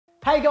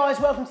Hey guys,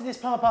 welcome to this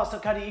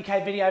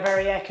plumberparts.co.uk video,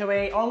 very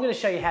echoey. I'm going to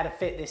show you how to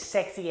fit this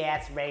sexy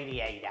ass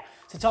radiator.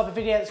 It's the type of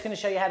video that's going to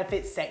show you how to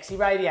fit sexy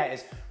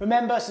radiators.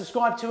 Remember,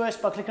 subscribe to us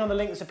by clicking on the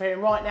link that's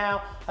appearing right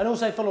now, and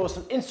also follow us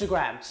on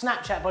Instagram,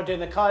 Snapchat by doing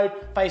the code,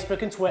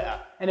 Facebook and Twitter.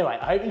 Anyway,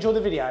 I hope you enjoy the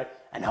video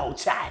and hold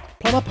tight.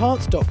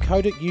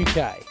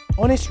 plumberparts.co.uk.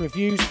 Honest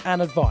reviews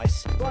and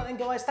advice. Right then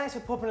guys, thanks for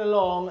popping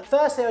along.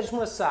 Firstly, I just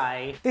want to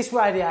say, this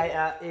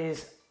radiator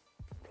is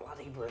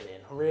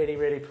brilliant. I'm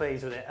really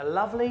pleased with it. A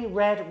lovely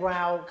red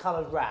rail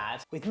coloured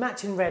rad with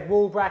matching red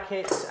wall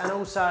brackets and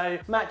also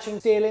matching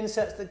steel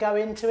inserts that go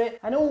into it.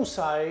 And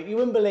also, you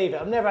wouldn't believe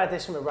it, I've never had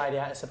this from a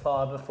radiator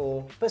supplier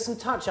before, but some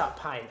touch-up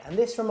paint. And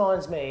this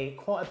reminds me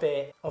quite a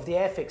bit of the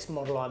Airfix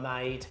model I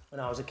made when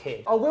I was a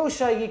kid. I will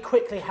show you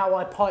quickly how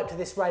I piped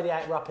this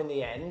radiator up in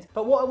the end,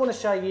 but what I want to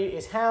show you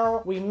is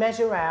how we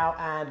measure out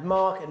and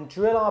mark and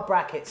drill our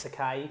brackets,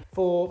 okay,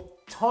 for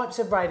types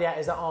of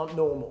radiators that aren't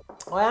normal.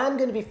 I am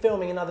going to be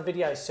filming another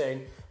video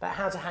soon about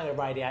how to hang a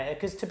radiator,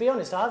 because to be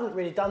honest, I haven't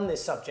really done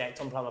this subject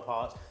on Plumber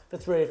Parts for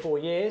 3 or 4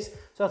 years.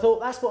 So I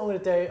thought that's what I'm going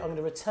to do. I'm going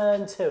to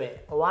return to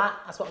it. All right,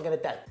 that's what I'm going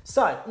to do.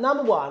 So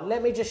number one,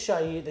 let me just show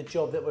you the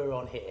job that we're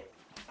on here.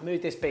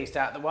 Move this beast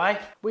out of the way.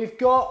 We've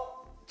got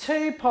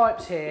 2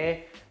 pipes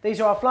here. These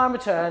are our flow and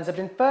returns. They've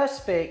been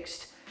first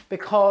fixed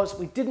because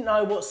we didn't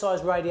know what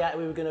size radiator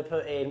we were going to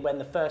put in when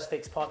the first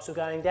fixed pipes were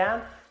going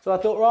down. So I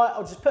thought, right,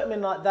 I'll just put them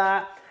in like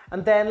that,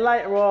 and then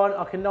later on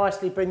I can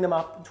nicely bring them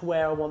up to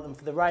where I want them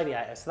for the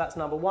radiator. So that's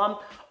number one.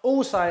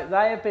 Also,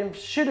 they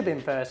should have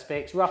been first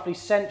fixed roughly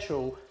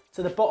central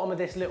to the bottom of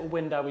this little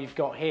window we've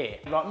got here.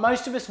 Like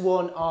most of us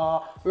want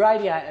our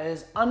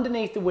radiators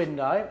underneath the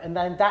window, and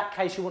then in that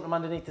case you want them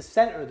underneath the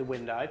center of the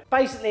window.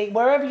 Basically,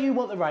 wherever you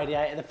want the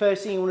radiator, the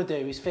first thing you want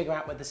to do is figure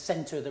out where the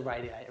center of the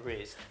radiator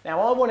is. Now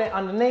I want it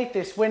underneath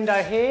this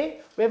window here.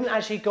 We haven't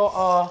actually got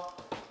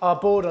our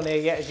board on here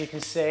yet, as you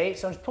can see.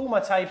 So I'm just pulling my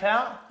tape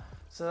out.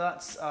 So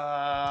that's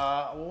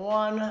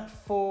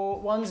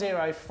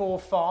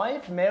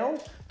 1045 mil.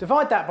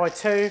 Divide that by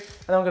 2,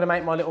 and I'm going to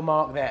make my little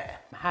mark there.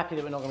 I'm happy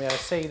that we're not going to be able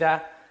to see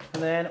that.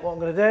 And then what I'm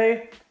going to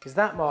do is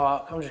that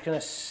mark, I'm just going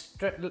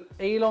to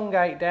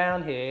elongate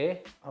down here.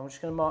 I'm just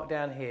going to mark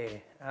down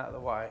here, out of the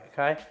way,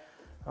 okay?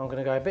 I'm going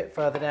to go a bit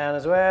further down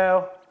as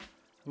well.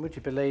 And would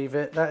you believe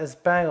it, that is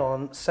bang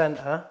on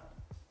center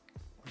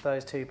of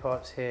those 2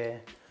 pipes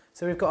here.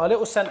 So we've got a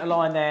little centre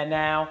line there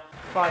now.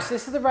 Right, so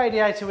this is the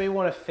radiator we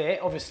want to fit,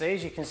 obviously,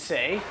 as you can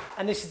see.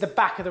 And this is the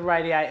back of the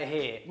radiator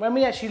here. When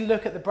we actually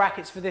look at the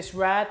brackets for this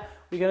rad,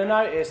 we're going to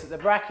notice that the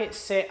brackets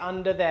sit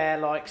under there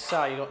like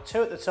so. You've got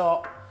 2 at the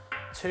top,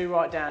 2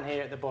 right down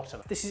here at the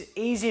bottom. This is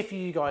easier for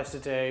you guys to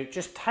do.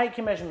 Just take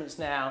your measurements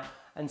now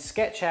and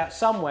sketch out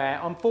somewhere.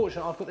 I'm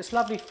fortunate, I've got this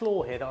lovely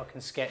floor here that I can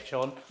sketch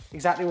on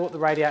exactly what the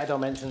radiator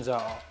dimensions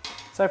are.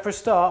 So for a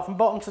start, from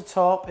bottom to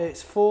top,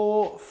 it's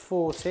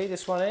 440,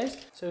 this one is.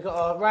 So we've got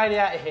our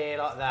radiator here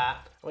like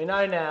that. We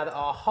know now that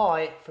our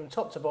height from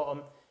top to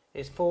bottom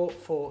is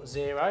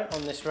 440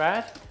 on this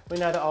rad. We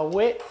know that our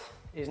width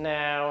is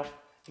now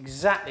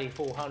exactly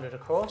 400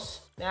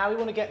 across. Now we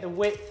want to get the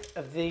width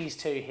of these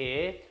 2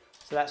 here.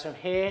 So that's from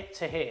here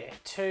to here,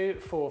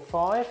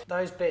 245.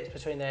 Those bits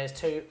between there is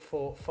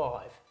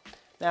 245.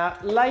 Now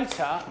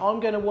later, I'm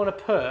going to want to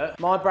put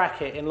my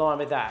bracket in line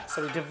with that.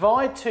 So we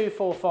divide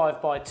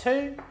 245 by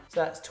 2, so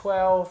that's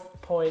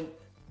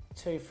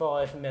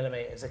 12.25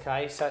 millimeters,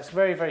 okay? So it's a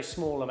very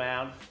small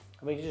amount,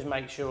 and we can just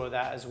make sure of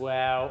that as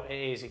well. It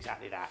is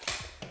exactly that.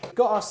 We've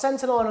got our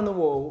centre line on the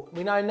wall.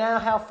 We know now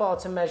how far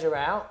to measure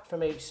out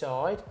from each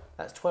side.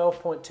 That's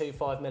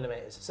 12.25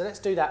 millimeters. So let's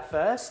do that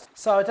first.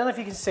 So I don't know if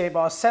you can see it,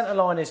 but our centre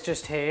line is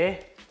just here.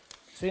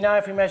 So we know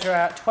if we measure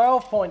out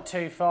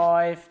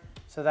 12.25,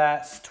 so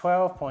that's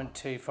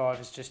 12.25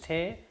 is just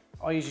here.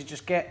 I usually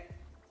just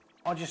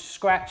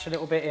scratch a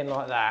little bit in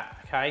like that,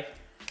 okay?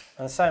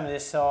 And the same with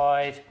this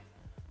side,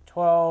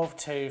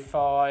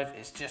 12.25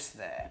 is just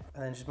there.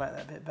 And then just make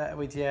that a bit better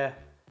with your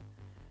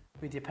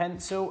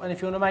pencil. And if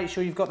you want to make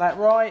sure you've got that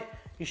right,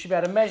 you should be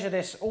able to measure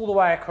this all the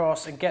way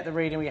across and get the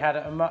reading we had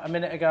a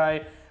minute ago,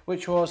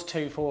 which was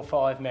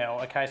 245 mil,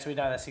 okay? So we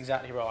know that's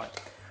exactly right.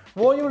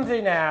 What you want to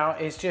do now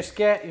is just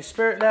get your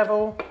spirit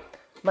level.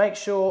 Make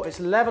sure it's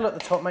level at the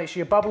top, make sure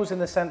your bubble's in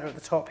the centre at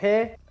the top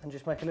here, and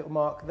just make a little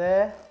mark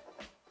there.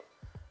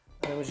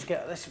 And then we'll just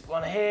get this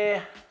one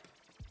here,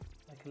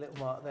 make a little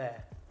mark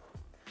there.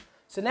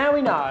 So now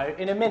we know,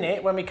 in a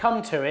minute, when we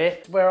come to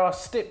it, where our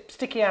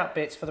sticky out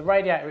bits for the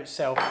radiator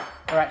itself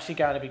are actually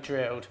going to be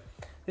drilled.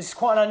 This is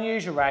quite an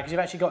unusual rad, because you've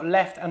actually got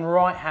left and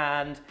right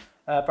hand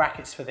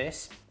brackets for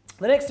this.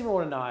 The next thing we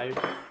want to know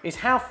is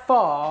how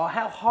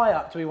high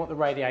up do we want the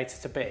radiator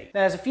to be? Now,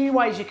 there's a few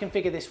ways you can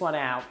figure this one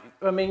out.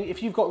 I mean,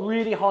 if you've got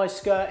really high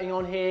skirting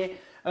on here,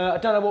 I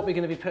don't know what we're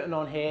going to be putting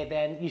on here,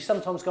 then you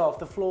sometimes go off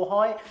the floor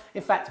height.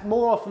 In fact,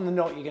 more often than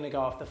not, you're going to go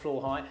off the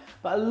floor height.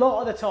 But a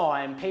lot of the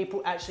time,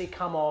 people actually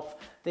come off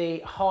the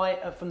height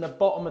from the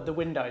bottom of the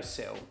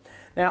windowsill.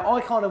 Now,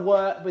 I kind of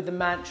work with the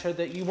mantra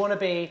that you want to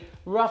be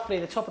roughly,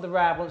 the top of the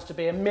rad wants to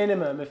be a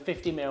minimum of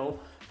 50 mil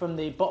from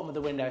the bottom of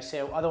the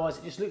windowsill, otherwise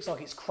it just looks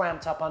like it's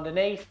cramped up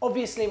underneath.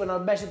 Obviously, when I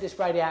measured this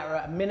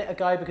radiator a minute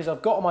ago, because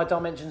I've got all my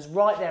dimensions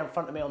right there in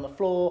front of me on the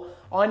floor,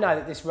 I know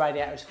that this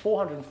radiator is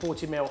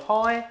 440mm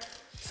high.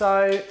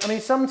 So, I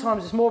mean,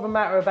 sometimes it's more of a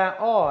matter about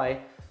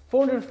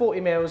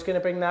 440mm is going to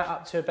bring that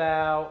up to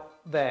about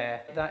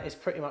there. That is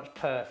pretty much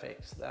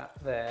perfect, that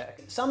there.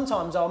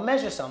 Sometimes I'll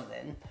measure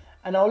something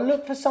and I'll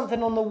look for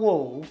something on the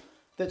wall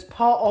that's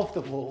part of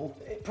the wall.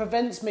 It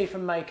prevents me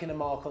from making a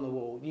mark on the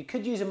wall. You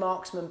could use a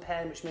marksman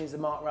pen, which means the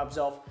mark rubs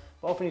off,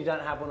 but often you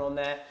don't have one on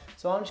there.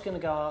 So I'm just going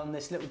to go on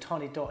this little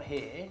tiny dot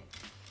here,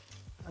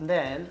 and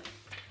then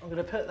I'm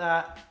going to put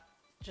that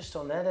just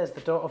on there. There's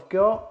the dot I've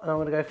got, and I'm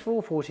going to go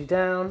 440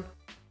 down.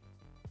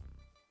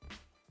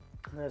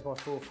 And there's my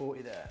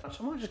 440 there.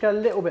 So I might just go a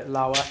little bit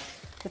lower.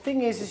 The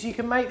thing is you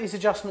can make these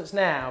adjustments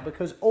now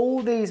because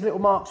all these little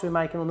marks we're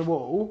making on the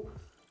wall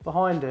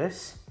behind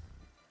us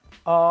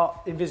are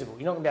invisible.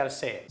 You're not going to be able to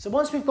see it. So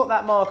once we've got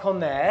that mark on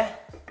there,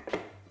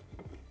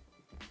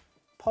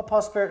 pop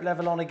our spirit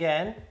level on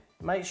again.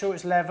 Make sure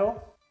it's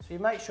level. So you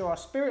make sure our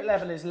spirit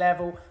level is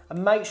level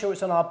and make sure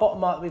it's on our bottom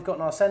mark that we've got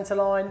in our centre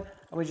line.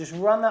 And we just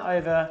run that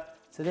over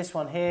to this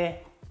one here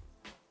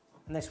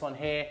and this one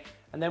here.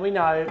 And then we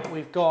know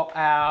we've got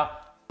our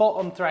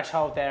bottom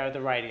threshold there of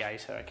the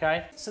radiator,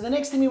 okay? So the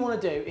next thing we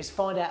want to do is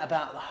find out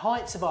about the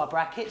heights of our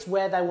brackets,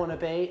 where they want to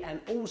be,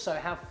 and also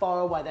how far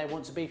away they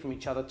want to be from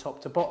each other,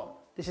 top to bottom.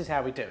 This is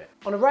how we do it.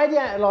 On a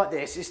radiator like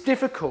this, it's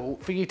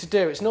difficult for you to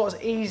do. It's not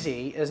as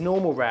easy as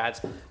normal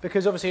rads,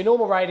 because obviously a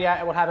normal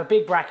radiator will have a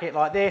big bracket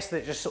like this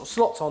that it just sort of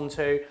slots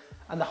onto,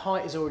 and the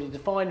height is already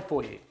defined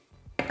for you.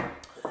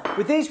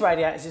 With these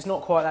radiators, it's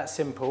not quite that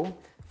simple.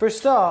 For a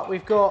start,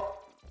 we've got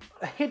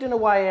a hidden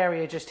away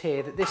area just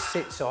here that this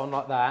sits on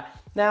like that.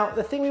 Now,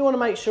 the thing we want to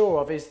make sure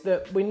of is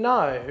that we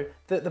know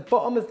that the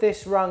bottom of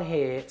this rung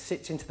here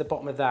sits into the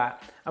bottom of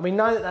that. And we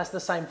know that that's the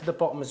same for the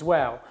bottom as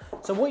well.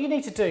 So what you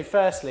need to do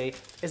firstly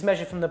is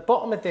measure from the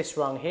bottom of this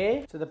rung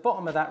here to the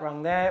bottom of that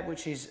rung there,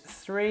 which is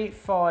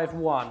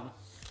 351.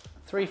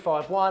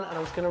 351, and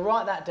I'm just going to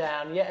write that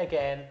down yet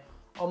again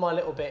on my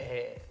little bit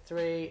here.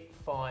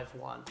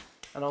 351.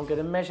 And I'm going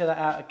to measure that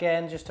out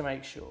again just to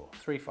make sure.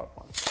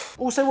 351.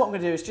 Also, what I'm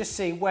going to do is just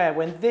see where,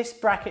 when this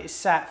bracket is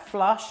sat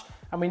flush,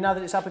 and we know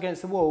that it's up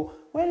against the wall,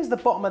 where does the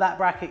bottom of that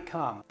bracket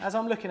come? As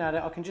I'm looking at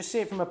it, I can just see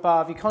it from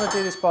above. You kind of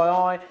do this by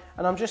eye,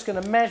 and I'm just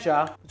going to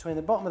measure between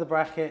the bottom of the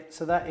bracket,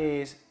 so that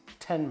is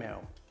 10mm.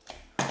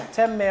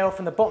 10mm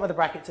from the bottom of the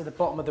bracket to the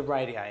bottom of the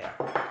radiator.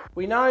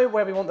 We know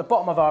where we want the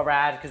bottom of our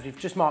rad, because we've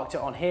just marked it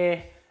on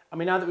here, and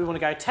we know that we want to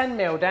go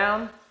 10mm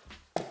down,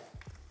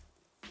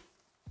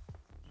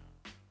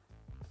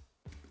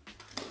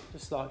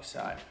 just like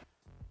so.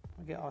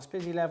 We get our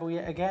spizzy level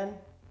yet again.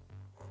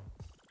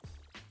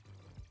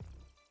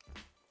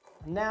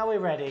 Now we're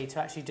ready to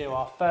actually do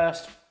our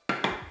first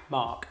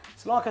mark.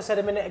 So like I said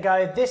a minute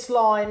ago, this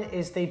line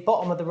is the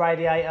bottom of the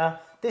radiator.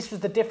 This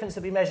was the difference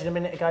that we measured a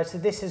minute ago, so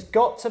this has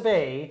got to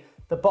be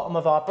the bottom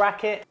of our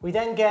bracket. We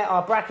then get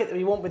our bracket that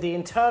we want with the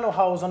internal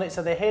holes on it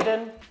so they're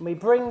hidden. And we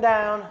bring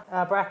down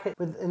our bracket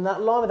in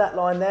that line with that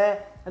line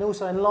there, and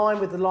also in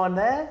line with the line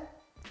there.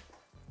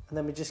 And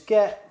then we just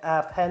get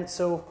our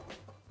pencil.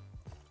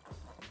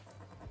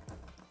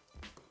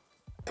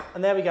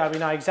 And there we go, we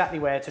know exactly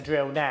where to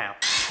drill now.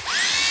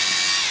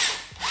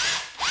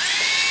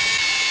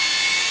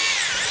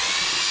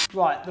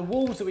 Right, the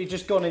walls that we've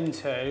just gone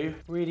into,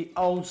 really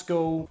old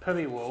school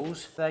pummy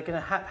walls, they're going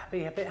to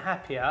be a bit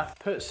happier.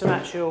 Put some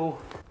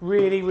actual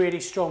really, really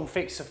strong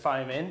fixer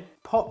foam in.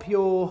 Pop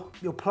your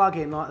plug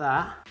in like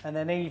that, and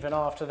then even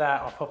after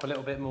that I'll pop a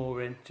little bit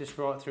more in, just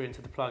right through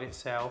into the plug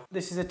itself.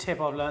 This is a tip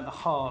I've learned the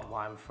hard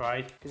way, I'm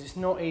afraid, because it's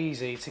not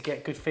easy to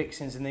get good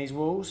fixings in these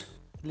walls.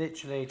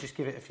 Literally just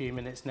give it a few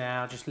minutes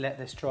now, just let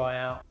this dry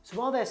out. So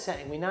while they're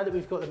setting, we know that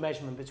we've got the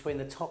measurement between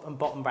the top and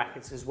bottom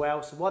brackets as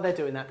well. So while they're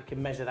doing that, we can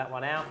measure that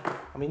one out.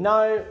 And we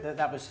know that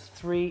that was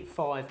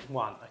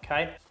 351,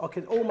 okay? I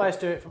can almost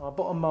do it from our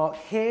bottom mark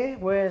here.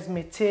 Where's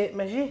my tape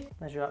measure?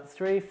 Measure up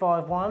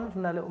 351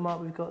 from that little mark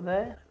we've got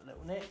there. A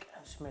little nick,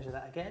 just measure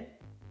that again.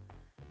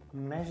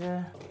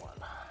 Measure one.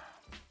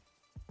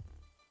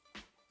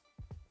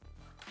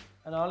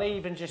 And I'll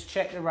even just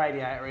check the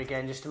radiator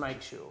again just to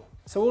make sure.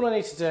 So all I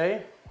need to do,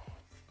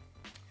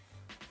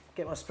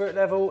 get my spirit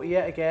level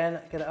yet again,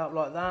 get it up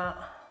like that,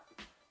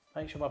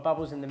 make sure my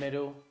bubble's in the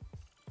middle.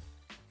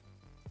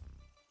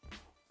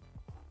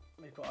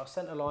 We've got our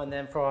centre line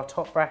then for our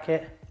top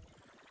bracket.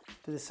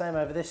 Do the same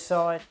over this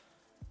side.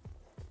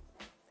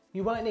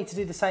 You won't need to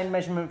do the same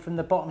measurement from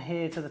the bottom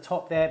here to the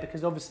top there,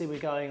 because obviously we're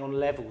going on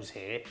levels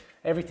here.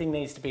 Everything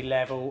needs to be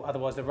level,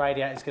 otherwise the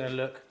radiator is going to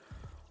look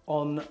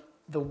on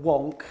the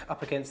wonk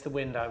up against the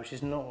window, which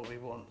is not what we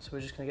want. So we're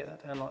just going to get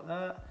that down like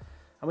that.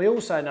 And we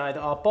also know that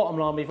our bottom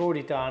line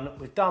we've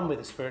done with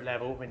the spirit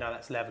level. We know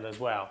that's level as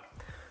well.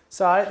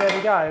 So there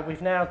we go.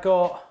 We've now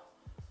got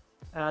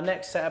our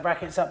next set of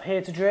brackets up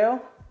here to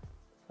drill.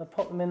 So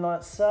pop them in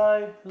like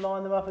so,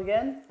 line them up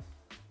again.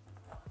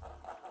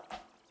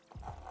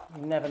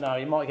 You never know,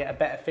 you might get a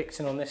better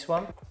fixing on this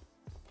one.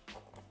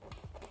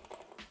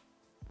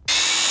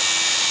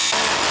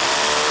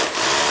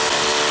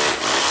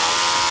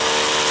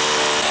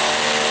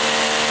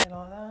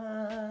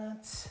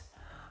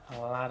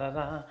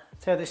 la.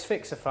 So this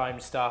fixer foam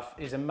stuff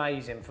is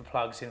amazing for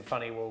plugs in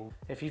funny walls.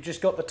 If you've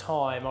just got the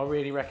time, I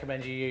really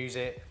recommend you use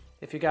it.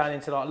 If you're going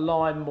into like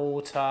lime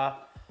mortar,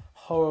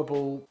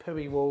 horrible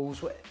pooey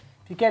walls,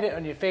 if you get it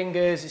on your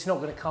fingers, it's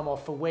not going to come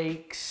off for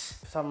weeks.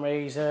 For some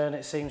reason,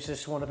 it seems to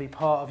just want to be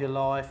part of your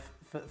life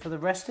for the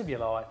rest of your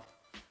life,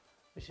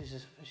 which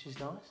is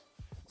nice.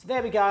 So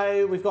there we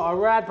go, we've got our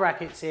rad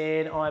brackets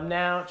in. I'm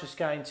now just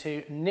going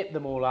to nip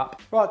them all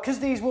up. Right, because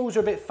these walls are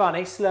a bit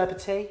funny,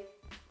 Slurpee,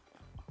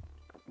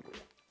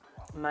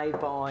 made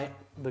by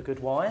the good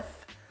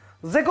wife.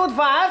 The good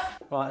wife!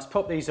 Right, let's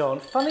pop these on.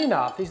 Funny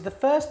enough, these are the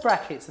first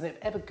brackets that they've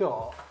ever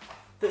got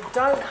that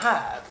don't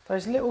have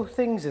those little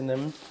things in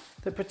them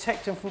that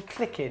protect them from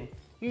clicking.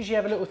 Usually you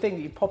have a little thing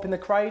that you pop in the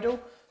cradle.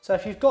 So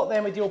if you've got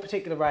them with your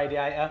particular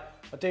radiator,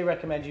 I do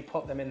recommend you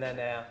pop them in there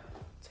now.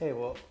 Tell you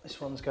what,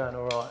 this one's going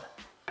all right.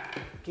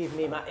 Give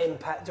me my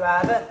impact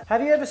driver.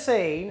 Have you ever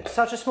seen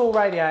such a small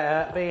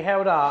radiator be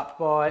held up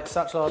by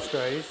such large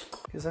screws?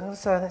 Because I'm going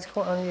to say that's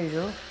quite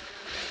unusual.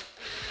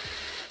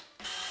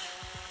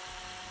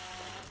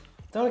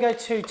 Don't want to go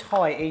too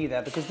tight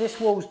either, because this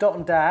wall's dot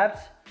and dabbed,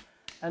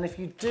 and if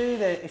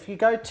you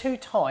go too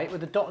tight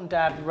with a dot and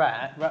dabbed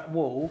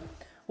wall,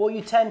 what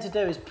you tend to do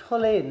is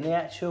pull in the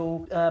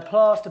actual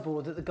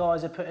plasterboard that the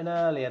guys had put in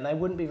earlier, and they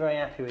wouldn't be very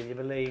happy with you,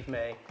 believe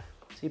me.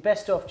 So you're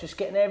best off just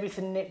getting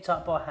everything nipped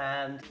up by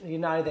hand. You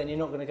know then you're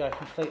not going to go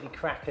completely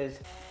crackers.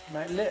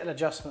 Make little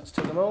adjustments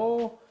to them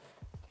all.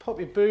 Pop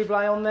your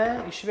buble on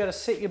there. You should be able to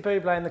sit your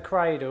buble in the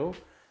cradle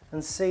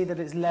and see that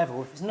it's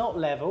level. If it's not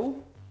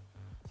level,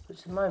 which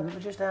at the moment we're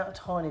just out a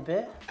tiny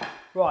bit.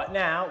 Right,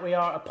 now we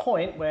are at a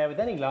point where with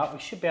any luck we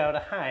should be able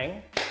to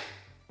hang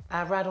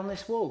our rad on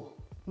this wall.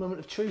 Moment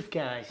of truth,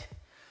 guys.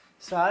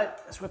 So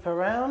let's whip her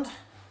around.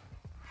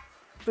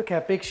 Look how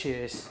big she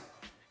is.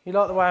 You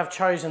like the way I've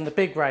chosen the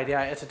big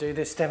radiator to do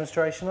this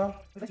demonstration on?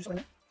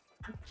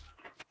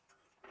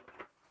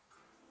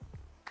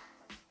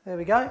 There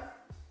we go.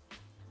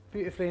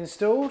 Beautifully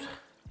installed.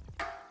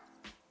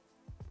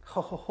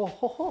 Ho, ho, ho,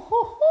 ho, ho,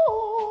 ho,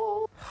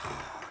 ho.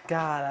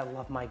 God, I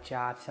love my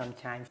job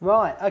sometimes.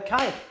 Right,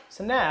 okay,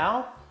 so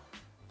now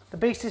the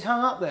beast is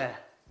hung up there.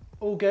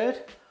 All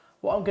good.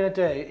 What I'm going to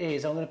do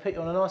is I'm going to put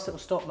you on a nice little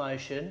stop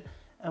motion,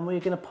 and we're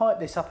going to pipe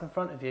this up in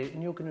front of you,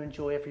 and you're going to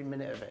enjoy every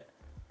minute of it.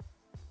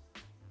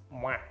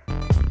 Wow.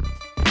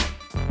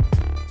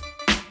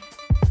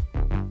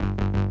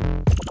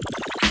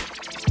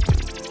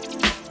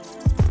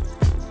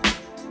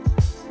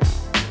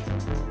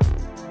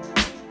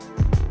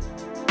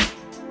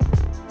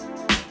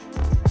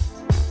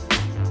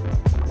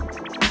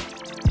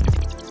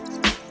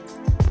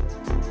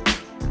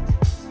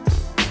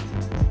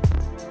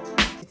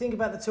 Think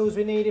about the tools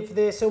we needed for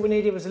this. All we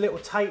needed was a little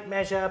tape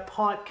measure,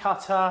 pipe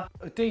cutter,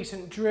 a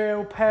decent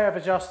drill, pair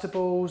of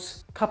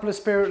adjustables, a couple of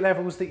spirit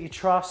levels that you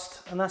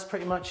trust, and that's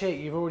pretty much it.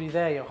 You're already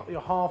there,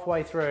 you're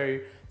halfway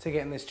through to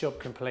getting this job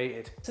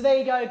completed. So there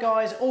you go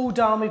guys, all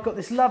done. We've got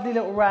this lovely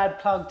little rad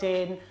plugged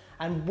in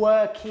and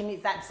working.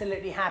 It's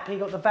absolutely happy.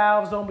 Got the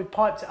valves on, we've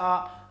piped it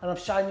up, and I've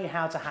shown you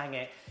how to hang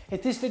it.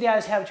 If this video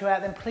has helped you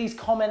out, then please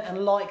comment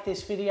and like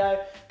this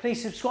video.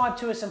 Please subscribe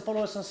to us and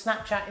follow us on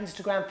Snapchat,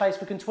 Instagram,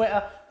 Facebook and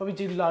Twitter, where we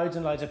do loads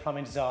and loads of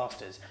plumbing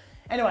disasters.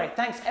 Anyway,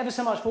 thanks ever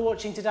so much for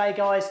watching today,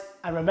 guys.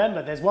 And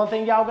remember, there's one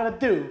thing y'all gotta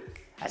do.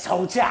 That's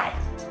hold tight.